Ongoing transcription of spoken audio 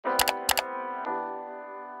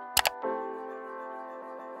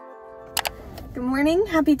Good morning,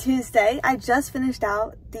 happy Tuesday. I just finished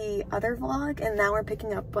out the other vlog and now we're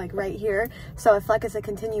picking up like right here. So I feel like it's a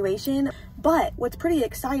continuation. But what's pretty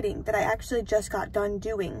exciting that I actually just got done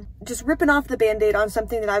doing, just ripping off the band-aid on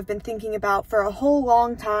something that I've been thinking about for a whole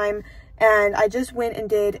long time. And I just went and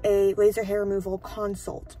did a laser hair removal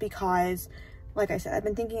consult because, like I said, I've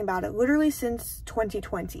been thinking about it literally since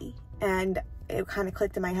 2020. And it kind of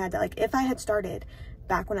clicked in my head that like if I had started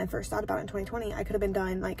back when I first thought about it in 2020, I could have been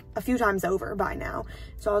done like a few times over by now.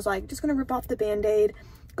 So I was like, just gonna rip off the band-aid.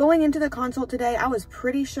 Going into the consult today, I was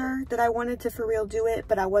pretty sure that I wanted to for real do it,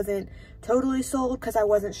 but I wasn't totally sold because I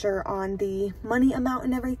wasn't sure on the money amount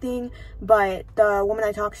and everything. But the woman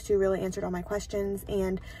I talked to really answered all my questions,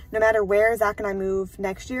 and no matter where Zach and I move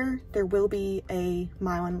next year, there will be a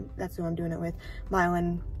myelin, that's who I'm doing it with,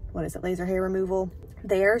 myelin, what is it, laser hair removal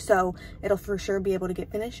there, so it'll for sure be able to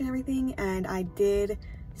get finished and everything. And I did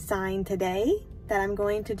sign today that I'm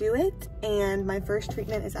going to do it, and my first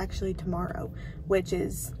treatment is actually tomorrow, which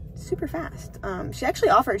is super fast. She actually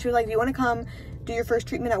offered, she was like, do you want to come do your first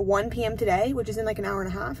treatment at 1 p.m. today, which is in like an hour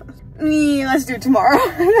and a half? Let's do it tomorrow.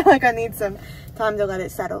 Like I need some time to let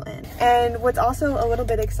it settle in. And what's also a little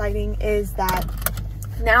bit exciting is that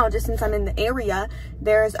now, just since I'm in the area,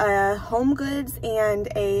 there's a Home Goods and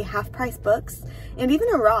a Half Price Books and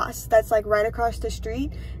even a Ross that's like right across the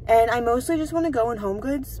street. And I mostly just want to go in Home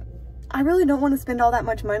Goods. I really don't want to spend all that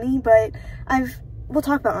much money, but we'll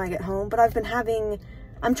talk about when I get home, but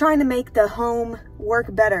I'm trying to make the home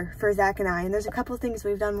work better for Zach and I. And there's a couple of things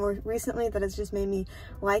we've done more recently that has just made me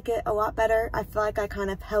like it a lot better. I feel like I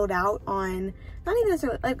kind of held out on, not even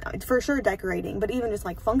necessarily, like for sure decorating, but even just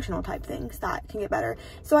like functional type things that can get better.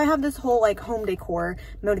 So I have this whole like home decor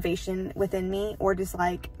motivation within me, or just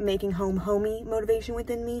like making home homey motivation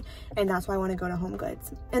within me. And that's why I want to go to Home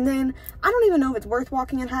Goods. And then I don't even know if it's worth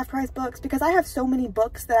walking in Half Price Books because I have so many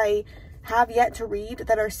books that I have yet to read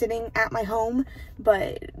that are sitting at my home,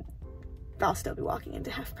 but I'll still be walking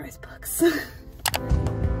into Half Price Books.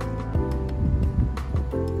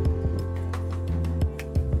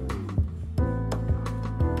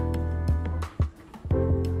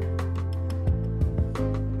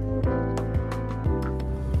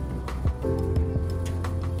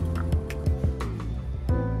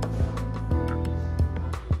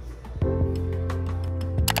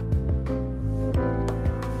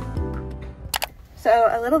 So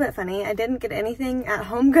a little bit funny, I didn't get anything at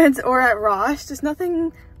Home Goods or at Ross, just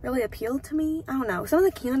nothing really appealed to me. I don't know, some of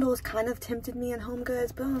the candles kind of tempted me in Home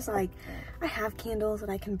Goods, but I was like, I have candles that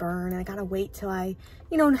I can burn and I gotta wait till I,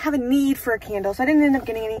 have a need for a candle. So I didn't end up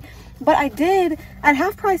getting any, but I did at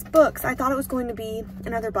Half Price Books. I thought it was going to be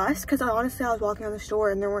another bus because honestly I was walking on the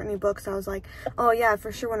store and there weren't any books. I was like, oh yeah, I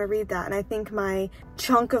for sure want to read that. And I think my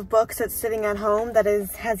chunk of books that's sitting at home that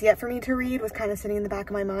has yet for me to read was kind of sitting in the back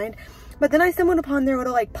of my mind. But then I stumbled upon their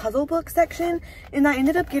little like puzzle book section, and I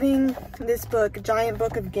ended up getting this book, Giant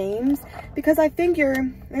Book of Games, because I figure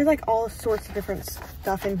there's like all sorts of different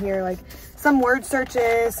stuff in here, like some word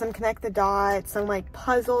searches, some connect the dots, some like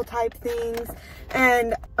puzzle type things.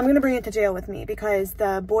 And I'm gonna bring it to jail with me because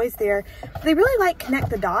the boys there, they really like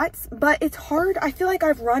connect the dots, but it's hard. I feel like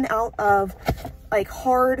I've run out of like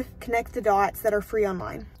hard connect the dots that are free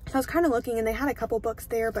online. So I was kind of looking and they had a couple books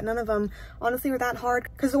there, but none of them honestly were that hard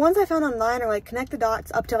because the ones I found online are like connect the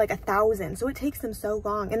dots up to like 1,000. So it takes them so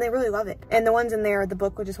long and they really love it. And the ones in there, the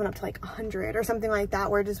book would just went up to like 100 or something like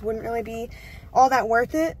that, where it just wouldn't really be all that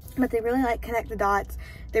worth it. But they really like connect the dots.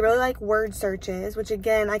 They really like word searches, which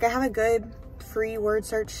again, like I have a good free word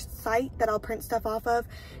search site that I'll print stuff off of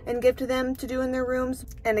and give to them to do in their rooms.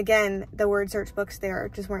 And again, the word search books there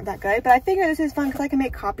just weren't that good, but I figure this is fun because I can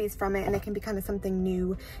make copies from it and it can be kind of something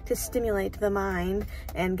new to stimulate the mind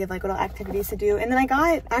and give like little activities to do. And then I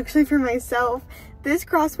got actually for myself this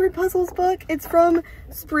crossword puzzles book. It's from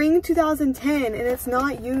spring 2010 and it's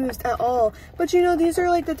not used at all, but these are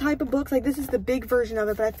like the type of books, like this is the big version of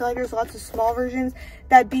it, but I feel like there's lots of small versions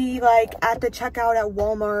that be like at the checkout at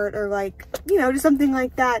Walmart or like just something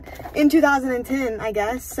like that in 2010, I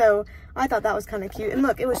guess. So I thought that was kind of cute. And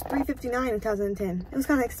look, it was $3.59 in 2010. It was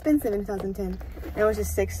kind of expensive in 2010 and it was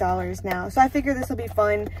just $6 now. So I figure this will be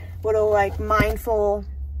fun, little like mindful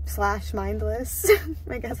 / mindless,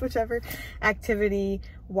 I guess, whichever activity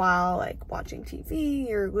while like watching TV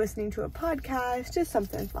or listening to a podcast, just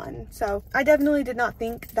something fun. So I definitely did not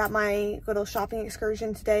think that my little shopping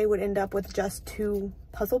excursion today would end up with just 2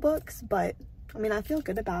 puzzle books, but I mean, I feel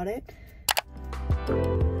good about it.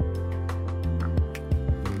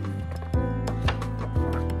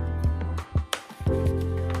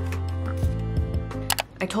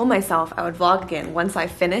 I told myself I would vlog again once I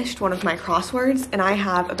finished one of my crosswords, and I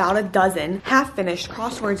have about a dozen half-finished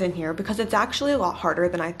crosswords in here because it's actually a lot harder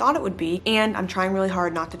than I thought it would be, and I'm trying really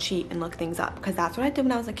hard not to cheat and look things up, because that's what I did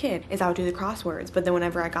when I was a kid, is I would do the crosswords, but then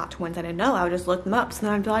whenever I got to ones I didn't know, I would just look them up, so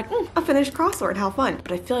then I'd be like, a finished crossword, how fun.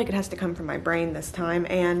 But I feel like it has to come from my brain this time,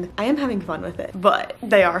 and I am having fun with it, but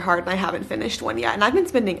they are hard and I haven't finished one yet, and I've been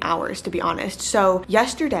spending hours, to be honest. So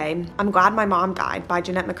yesterday, I'm Glad My Mom Died by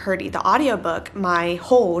Jeanette McCurdy, the audiobook, my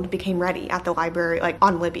hold became ready at the library, like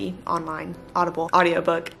on Libby, online, Audible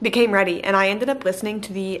audiobook, became ready, and I ended up listening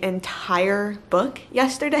to the entire book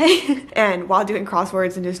yesterday and while doing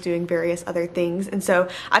crosswords and just doing various other things. And so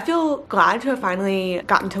I feel glad to have finally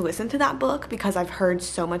gotten to listen to that book because I've heard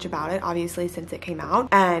so much about it, obviously, since it came out,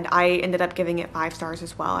 and I ended up giving it 5 stars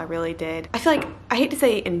as well. I really did. I feel like, I hate to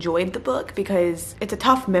say enjoyed the book because it's a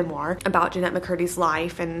tough memoir about Jeanette McCurdy's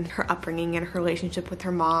life and her upbringing and her relationship with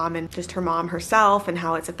her mom and just her mom herself and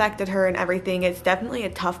how it's affected her and everything. It's definitely a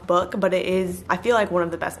tough book, but it is, I feel like, one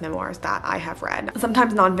of the best memoirs that I have read.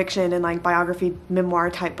 Sometimes nonfiction and like biography memoir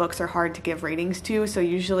type books are hard to give ratings to, so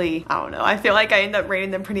usually, I don't know, I feel like I end up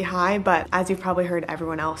rating them pretty high, but as you've probably heard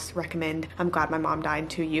everyone else recommend I'm Glad My Mom Died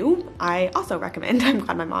to you, I also recommend I'm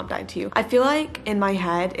Glad My Mom Died to you. I feel like in my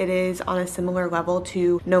head it is on a similar level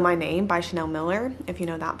to Know My Name by Chanel Miller, if you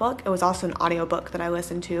know that book. It was also an audiobook that I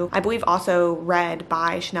listened to, I believe also read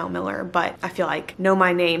by Chanel Miller, but I feel like Know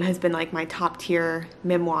My Name has been like my top tier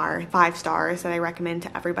memoir, 5 stars that I recommend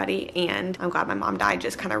to everybody, and I'm Glad My Mom Died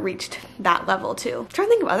just kind of reached that level too. I'm trying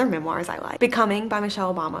to think of other memoirs I like. Becoming by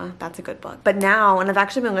Michelle Obama, that's a good book. But now, and I've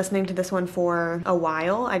actually been listening to this one for a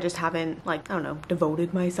while, I just haven't, like, I don't know,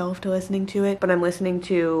 devoted myself to listening to it, but I'm listening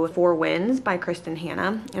to 4 Winds by Kristen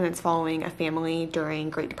Hanna, and it's following a family during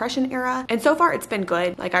Great Depression era, and so far it's been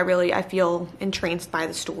good. Like, I feel entranced by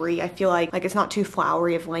the story. I feel like it's not too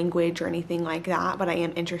flowery of language or anything like that, but I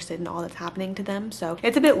am interested in all that's happening to them. So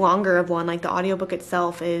it's a bit longer of one. Like, the audiobook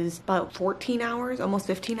itself is about 14 hours, almost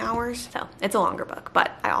 15 hours. So it's a longer book,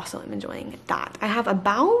 but I also am enjoying that. I have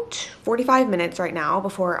about 45 minutes right now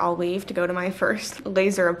before I'll leave to go to my first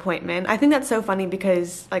laser appointment. I think that's so funny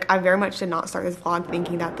because, like, I very much did not start this vlog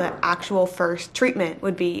thinking that the actual first treatment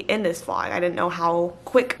would be in this vlog. I didn't know how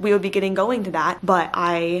quick we would be getting going to that, but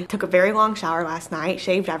I took a very long shower last night,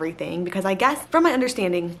 shaved everything, because I guess from my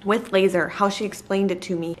understanding with laser, how she explained it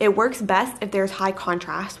to me, it works best if there's high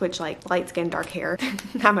contrast, which, like, light skin, dark hair.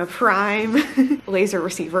 I'm a prime laser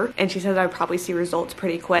receiver, and she said I'd probably see results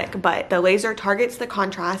pretty quick, but the laser targets the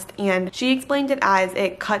contrast, and she explained it as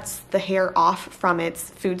it cuts the hair off from its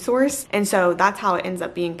food source, and so that's how it ends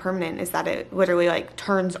up being permanent, is that it literally, like,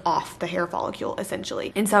 turns off the hair follicle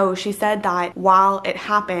essentially. And so she said that while it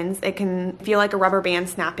happens, it can feel like a rubber band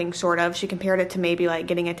snapping, sort of. She compared it to maybe like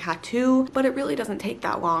getting a tattoo, but it really doesn't take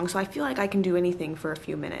that long, so I feel like I can do anything for a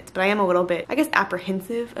few minutes. But I am a little bit, I guess,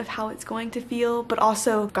 apprehensive of how it's going to feel, but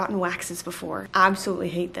also gotten waxes before. Absolutely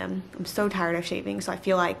hate them. I'm so tired of shaving, so I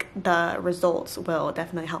feel like the results will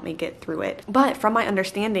definitely help me get through it. But from my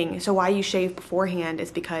understanding, so why you shave beforehand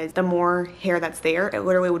is because the more hair that's there, it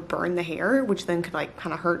literally would burn the hair, which then could, like,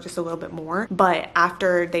 kind of hurt just a little bit more. But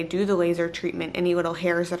after they do the laser treatment, any little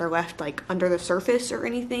hairs that are left, like, under the surface or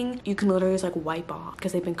anything, you can literally just, like, wipe off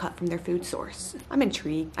because they've been cut from their food source. I'm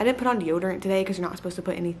intrigued. I didn't put on deodorant today because you're not supposed to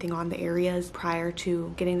put anything on the areas prior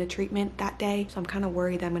to getting the treatment that day, so I'm kind of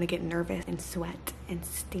worried that I'm gonna get nervous and sweat and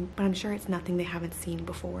stink, but I'm sure it's nothing they haven't seen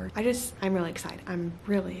before. I'm really excited. I'm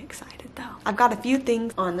really excited though. I've got a few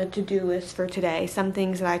things on the to-do list for today. Some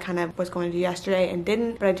things that I kind of was going to do yesterday and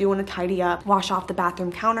didn't, but I do want to tidy up. Wash off the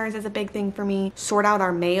bathroom counters is a big thing for me. Sort out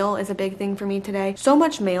our mail is a big thing for me today. So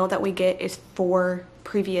much mail that we get is for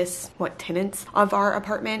previous tenants of our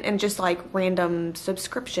apartment, and just like random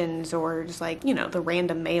subscriptions or just like, you know, the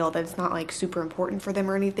random mail that's not like super important for them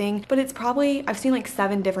or anything, but it's probably, I've seen like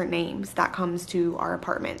 7 different names that comes to our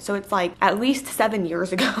apartment, so it's like at least 7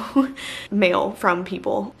 years ago mail from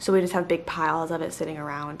people. So we just have big piles of it sitting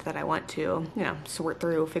around that I want to, you know, sort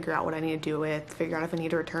through, figure out what I need to do with, figure out if I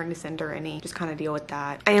need to return to sender any, just kind of deal with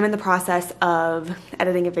that. I am in the process of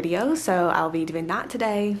editing a video, so I'll be doing that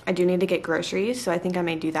today. I do need to get groceries, so I think I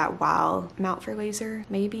may do that while I'm out for laser,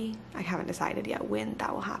 maybe. I haven't decided yet when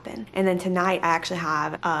that will happen. And then tonight I actually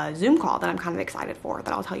have a Zoom call that I'm kind of excited for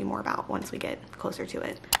that I'll tell you more about once we get closer to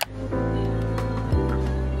it.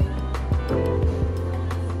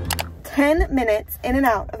 10 minutes in and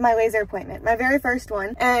out of my laser appointment, my very first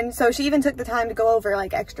one. And so she even took the time to go over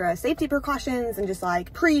like extra safety precautions and just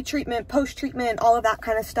like pre-treatment, post-treatment, all of that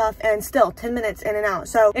kind of stuff. And still 10 minutes in and out.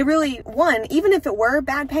 So it really, one, even if it were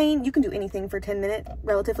bad pain, you can do anything for 10 minutes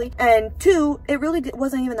relatively. And two, it really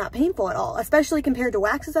wasn't even that painful at all, especially compared to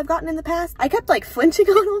waxes I've gotten in the past. I kept like flinching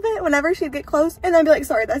a little bit whenever she'd get close, and I'd be like,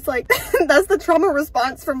 sorry, that's like, that's the trauma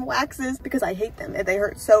response from waxes, because I hate them. They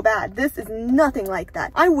hurt so bad. This is nothing like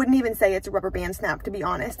that. I wouldn't even say it's a rubber band snap, to be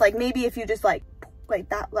honest. Like maybe if you just like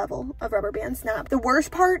that level of rubber band snap. The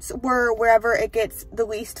worst parts were wherever it gets the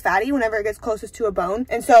least fatty, whenever it gets closest to a bone.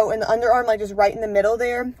 And so in the underarm, like just right in the middle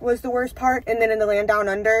there was the worst part. And then in the land down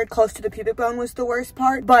under, close to the pubic bone was the worst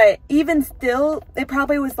part. But even still, it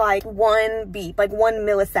probably was like one beep, like 1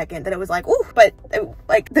 millisecond that it was like, ooh, but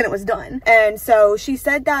then it was done. And so she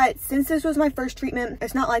said that since this was my first treatment,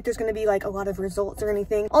 it's not like there's going to be like a lot of results or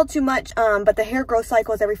anything all too much. But the hair growth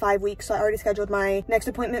cycle is every 5 weeks. So I already scheduled my next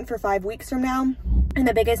appointment for 5 weeks from now. And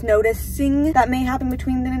the biggest noticing that may happen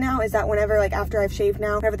between then and now is that whenever, like after I've shaved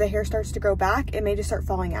now, whenever the hair starts to grow back, it may just start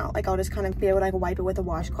falling out. Like I'll just kind of be able to like wipe it with a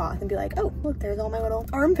washcloth and be like, oh, look, there's all my little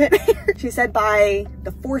armpit hair. She said by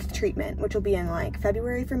the 4th treatment, which will be in like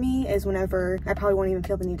February for me, is whenever I probably won't even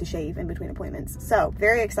feel the need to shave in between appointments. So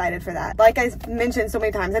very excited for that. Like I mentioned so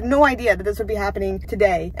many times, I had no idea that this would be happening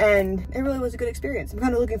today. And it really was a good experience. I'm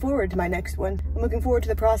kind of looking forward to my next one. I'm looking forward to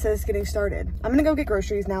the process getting started. I'm gonna go get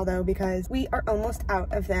groceries now though, because we are almost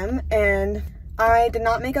out of them, and I did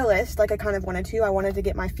not make a list like I kind of wanted to. I wanted to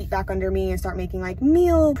get my feet back under me and start making like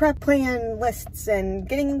meal prep plan lists and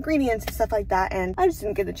getting ingredients and stuff like that, and I just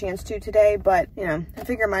didn't get the chance to today. But you know, I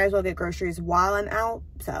figure I might as well get groceries while I'm out,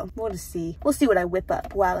 so we'll just see. We'll see what I whip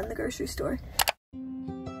up while in the grocery store.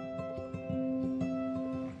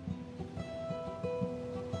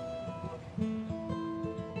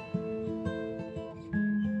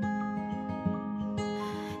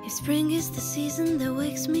 Spring is the season that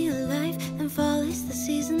wakes me alive, and fall is the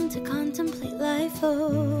season to contemplate life.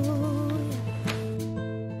 Oh,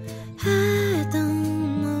 I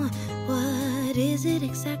don't know what is it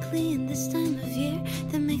exactly in this time of year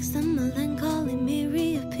that makes the melancholy me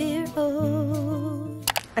reappear. Oh,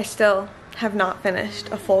 I still have not finished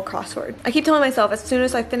a full crossword. I keep telling myself as soon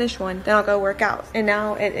as I finish one, then I'll go work out. And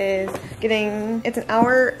now it's an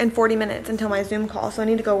hour and 40 minutes until my Zoom call, so I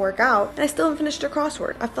need to go work out. And I still haven't finished a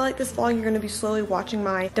crossword. I feel like this vlog you're gonna be slowly watching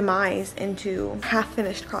my demise into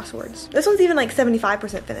half-finished crosswords. This one's even like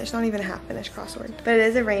 75% finished, not even a half-finished crossword. But it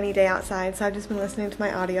is a rainy day outside, so I've just been listening to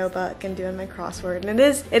my audiobook and doing my crossword. And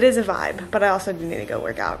it is a vibe, but I also do need to go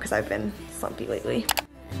work out because I've been slumpy lately.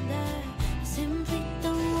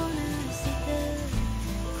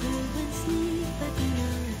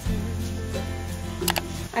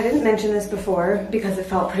 I didn't mention this before because it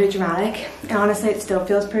felt pretty dramatic, and honestly it still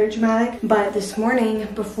feels pretty dramatic, but this morning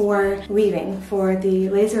before leaving for the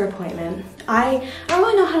laser appointment, I don't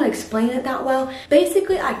really know how to explain it that well.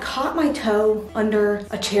 Basically, I caught my toe under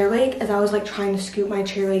a chair leg as I was like trying to scoop my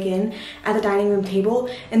chair leg in at the dining room table,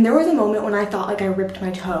 and there was a moment when I thought like I ripped my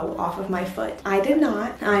toe off of my foot. I did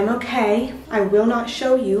not. I'm okay. I will not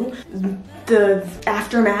show you the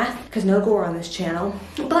aftermath because no gore on this channel,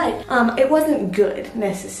 but it wasn't good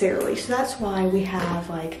necessarily, so that's why we have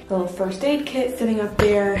like the little first aid kit sitting up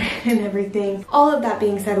there and everything. All of that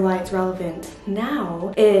being said, why it's relevant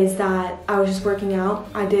now is that I was just working out.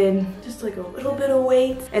 I did just like a little bit of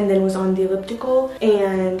weights and then was on the elliptical,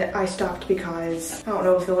 and I stopped because I don't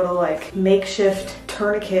know if the little like makeshift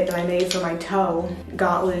tourniquet that I made for my toe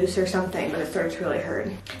got loose or something, but it started to really hurt.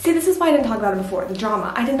 See, this is why I didn't talk about it before, the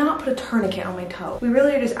drama. I did not put a tourniquet on my toe. We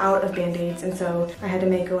really are just out of band-aids, and so I had to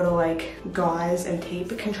make a little like gauze and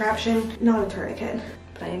tape contraption, not a tourniquet,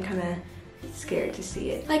 but I am kind of scared to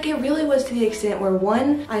see it. Like, it really was to the extent where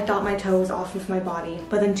one, I thought my toe was off of my body,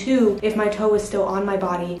 but then two, if my toe was still on my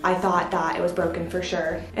body, I thought that it was broken for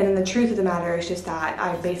sure. And then the truth of the matter is just that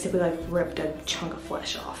I basically like ripped a chunk of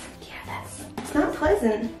flesh off. It's not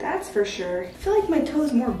pleasant, that's for sure. I feel like my toe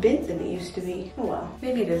is more bent than it used to be. Oh well,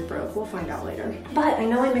 maybe it is broke, we'll find out later. But I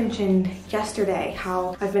know I mentioned yesterday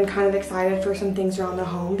how I've been kind of excited for some things around the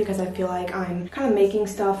home because I feel like I'm kind of making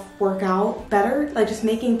stuff work out better. Like just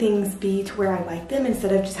making things be to where I like them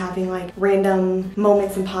instead of just having like random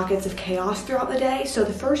moments and pockets of chaos throughout the day. So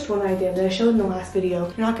the first one I did that I showed in the last video,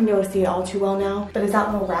 you're not gonna be able to see it all too well now, but it's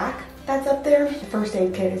that little rack that's up there. The first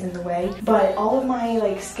aid kit is in the way, but all of my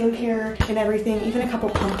like skincare and everything, even a couple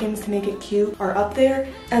pumpkins to make it cute, are up there,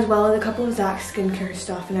 as well as a couple of Zach's skincare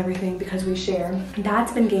stuff and everything because we share.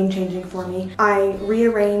 That's been game changing for me. I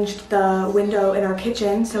rearranged the window in our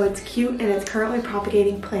kitchen so it's cute and it's currently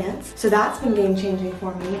propagating plants, so that's been game changing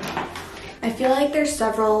for me. I feel like there's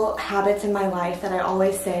several habits in my life that I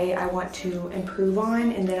always say I want to improve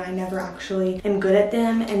on, and then I never actually am good at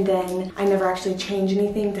them, and then I never actually change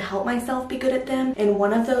anything to help myself be good at them. And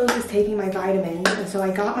one of those is taking my vitamins, and so I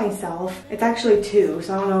got myself, it's actually 2,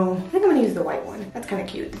 so I don't know, I think I'm gonna use the white one. That's kind of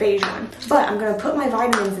cute, the beige one. But I'm gonna put my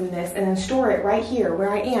vitamins in this and then store it right here where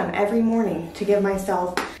I am every morning to give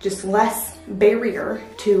myself just less barrier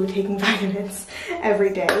to taking vitamins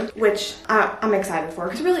every day, which I'm excited for,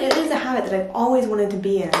 because really it is a habit that I've always wanted to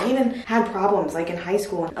be in. I even had problems like in high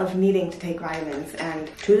school of needing to take vitamins, and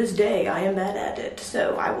to this day I am bad at it.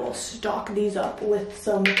 So I will stock these up with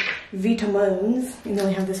some vitamins, and then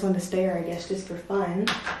we have this one to spare, I guess, just for fun.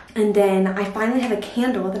 And then I finally have a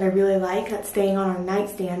candle that I really like that's staying on our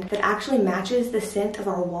nightstand that actually matches the scent of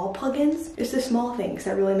our wall plugins. It's the small things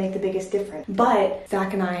that really make the biggest difference. But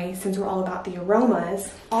Zach and I, since we're all about the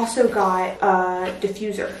aromas, also got a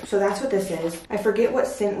diffuser. So that's what this is. I forget what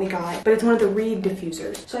scent we got, but it's one of the reed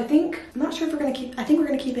diffusers. So I think, I'm not sure if we're gonna keep, I think we're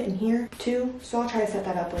gonna keep it in here too. So I'll try to set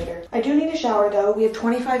that up later. I do need a shower though. We have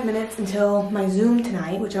 25 minutes until my Zoom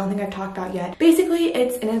tonight, which I don't think I've talked about yet. Basically,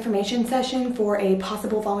 it's an information session for a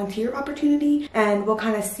possible volunteer opportunity, and we'll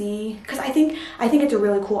kind of see, because I think it's a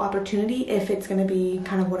really cool opportunity if it's going to be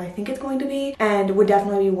kind of what I think it's going to be, and would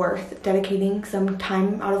definitely be worth dedicating some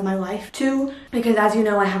time out of my life to, because as you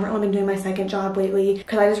know, I haven't really been doing my second job lately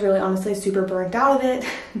because I just really honestly super burnt out of it.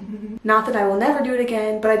 Not that I will never do it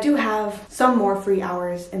again, but I do have some more free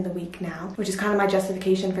hours in the week now, which is kind of my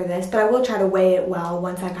justification for this, but I will try to weigh it well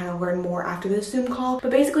once I kind of learn more after this Zoom call.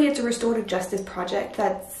 But basically it's a restorative justice project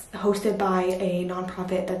that's hosted by a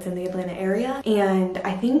nonprofit that's in the Atlanta area, and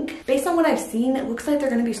I think based on what I've seen, it looks like they're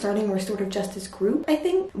going to be starting a restorative justice group, I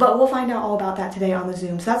think, but we'll find out all about that today on the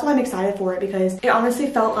Zoom. So that's why I'm excited for it, because it honestly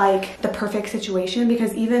felt like the perfect situation,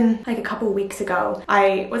 because even like a couple weeks ago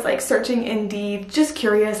I was like searching Indeed, just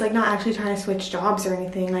curious, like not actually trying to switch jobs or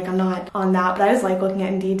anything, like I'm not on that, but I was like looking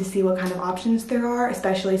at Indeed to see what kind of options there are,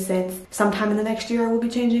 especially since sometime in the next year I will be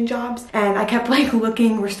changing jobs, and I kept like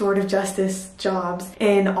looking restorative justice jobs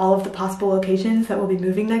in all of the possible locations that will be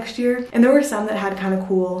moving next year, and there were some that had kind of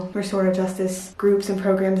cool restorative justice groups and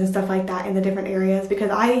programs and stuff like that in the different areas, because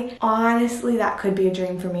I honestly, that could be a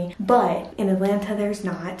dream for me, but in Atlanta there's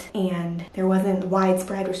not, and there wasn't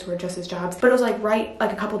widespread restorative justice jobs. But it was like right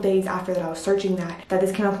like a couple days after that I was searching that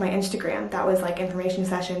this came up on my Instagram. That was like information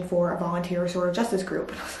session for a volunteer restorative justice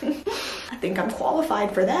group, and I was like, I think I'm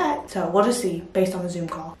qualified for that. So we'll just see based on the Zoom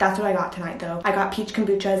call. That's what I got tonight though. I got peach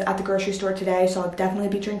kombuchas at the grocery store today, so I'll definitely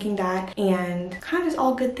be drinking that, and kind of just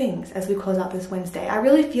all good things as we close out this Wednesday. I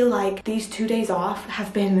really feel like these 2 days off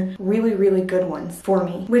have been really, really good ones for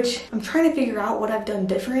me, which I'm trying to figure out what I've done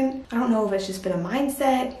different. I don't know if it's just been a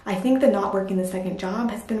mindset. I think the not working the second job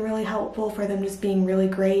has been really helpful for them just being really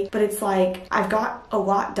great, but it's like I've got a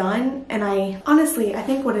lot done, and I honestly, I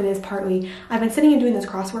think what it is partly, I've been sitting and doing those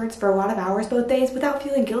crosswords for a lot of hours both days without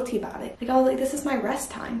feeling guilty about it. Like I was like, this is my rest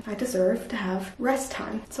time. I deserve to have rest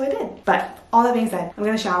time. So I did. But all that being said, I'm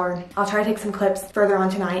gonna shower. I'll try to take some clips further on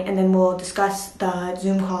tonight, and then we'll discuss the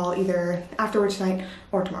Zoom call either afterwards tonight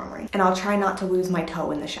or tomorrow morning. And I'll try not to lose my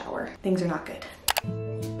toe in the shower. Things are not good.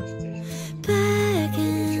 Back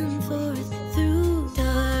and forth through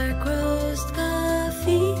dark roast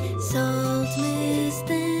coffee, salt, mist,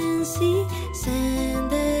 and sea,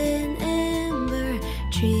 sand and amber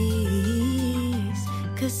trees.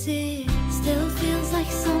 'Cause it still feels like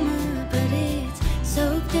summer, but it's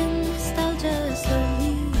soaked in nostalgia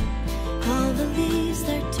slowly. All the leaves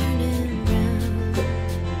start turning brown.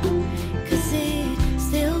 'Cause it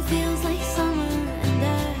still feels like summer, and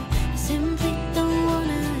I simply don't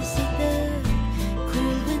wanna see the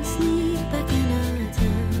cold wind sneak back in our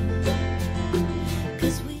town.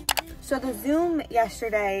 'Cause we So the Zoom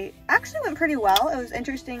yesterday actually went pretty well. It was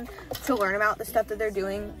interesting to learn about the stuff that they're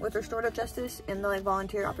doing with restorative justice and the like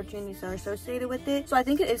volunteer opportunities that are associated with it. So I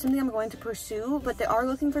think it is something I'm going to pursue, but they are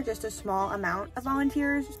looking for just a small amount of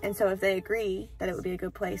volunteers. And so if they agree that it would be a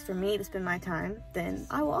good place for me to spend my time, then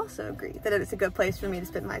I will also agree that it's a good place for me to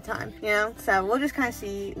spend my time, you know? So we'll just kind of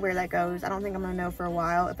see where that goes. I don't think I'm gonna know for a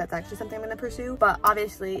while if that's actually something I'm gonna pursue, but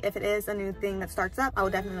obviously if it is a new thing that starts up, I will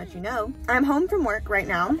definitely let you know. I'm home from work right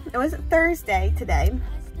now. It was Thursday today,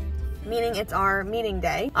 meaning it's our meeting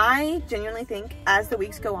day. I genuinely think as the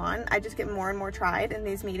weeks go on, I just get more and more tried in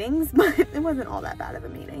these meetings, but it wasn't all that bad of a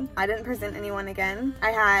meeting. I didn't present anyone again. I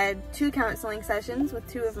had 2 counseling sessions with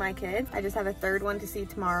 2 of my kids. I just have a 3rd one to see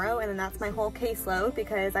tomorrow, and then that's my whole caseload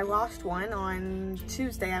because I lost one on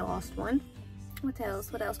Tuesday. I lost one. What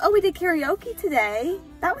else? What else? Oh, we did karaoke today.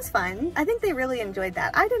 That was fun. I think they really enjoyed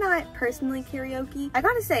that. I did not personally karaoke. I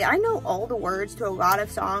gotta say, I know all the words to a lot of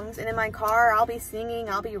songs, and in my car, I'll be singing,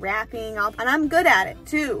 I'll be rapping, and I'm good at it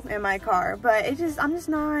too in my car, but I just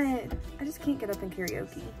can't get up in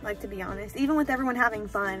karaoke, like, to be honest. Even with everyone having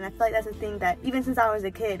fun, I feel like that's a thing that, even since I was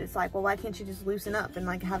a kid, it's like, well, why can't you just loosen up and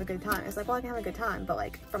like have a good time? It's like, well, I can have a good time, but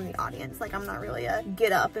like from the audience, like I'm not really a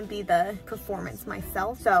get up and be the performance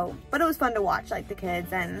myself. So, but it was fun to watch, like the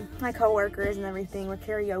kids and my coworkers and everything were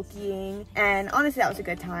karaokeing, and honestly that was a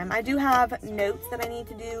good time. I do have notes that I need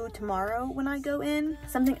to do tomorrow when I go in.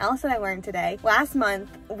 Something else that I learned today, last month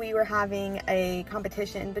we were having a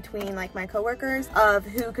competition between like my coworkers of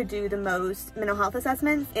who could do the most mental health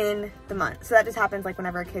assessments in the month. So that just happens like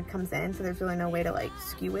whenever a kid comes in, so there's really no way to like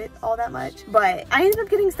skew it all that much. But I ended up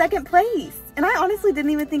getting second place, and I honestly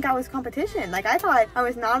didn't even think I was competition. Like I thought I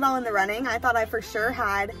was not at all in the running. I thought I for sure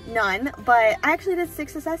had none, but I actually did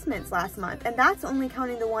 6 assessments last month, and that's only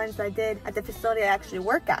counting the ones that I did at the facility I actually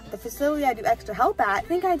work at. The facility I do extra help at, I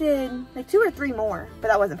think I did like 2 or 3 more, but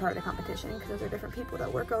that wasn't part of the competition because those are different people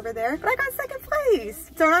that work over there. But I got second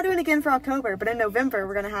place. So we're not doing it again for October, but in November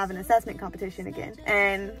we're gonna have an assessment competition again.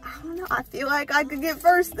 And I don't know, I feel like I could get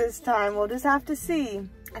first this time. We'll just have to see.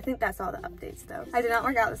 I think that's all the updates though. I did not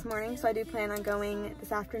work out this morning, so I do plan on going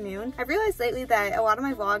this afternoon. I've realized lately that a lot of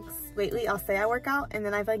my vlogs lately, I'll say I work out and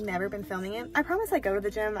then I've like never been filming it. I promise I go to the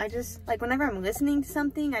gym. I just, like whenever I'm listening to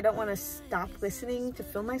something, I don't want to stop listening to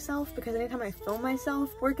film myself, because anytime I film myself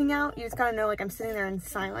working out, you just gotta know like I'm sitting there in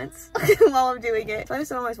silence while I'm doing it. So I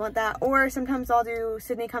just don't always want that. Or sometimes I'll do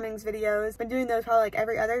Sydney Cummings videos. Been doing those probably like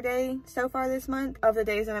every other day so far this month of the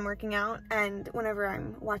days that I'm working out. And whenever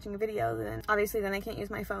I'm watching a video, then obviously then I can't use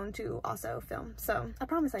my phone to also film. So I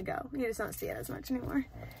promise I go. You just don't see it as much anymore.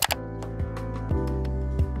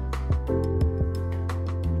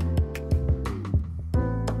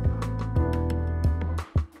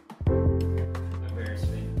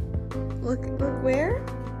 Look where?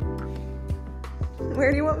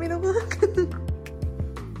 Where do you want me to look?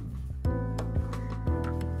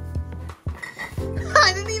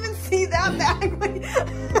 I didn't even see that bag.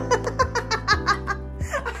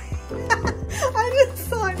 I just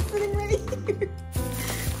saw it sitting right here.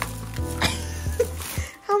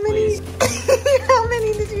 How many? How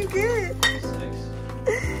many did you get? 6.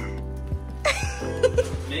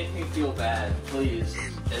 Make me feel bad, please.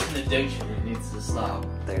 It's an addiction. It needs to stop.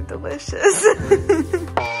 They're delicious.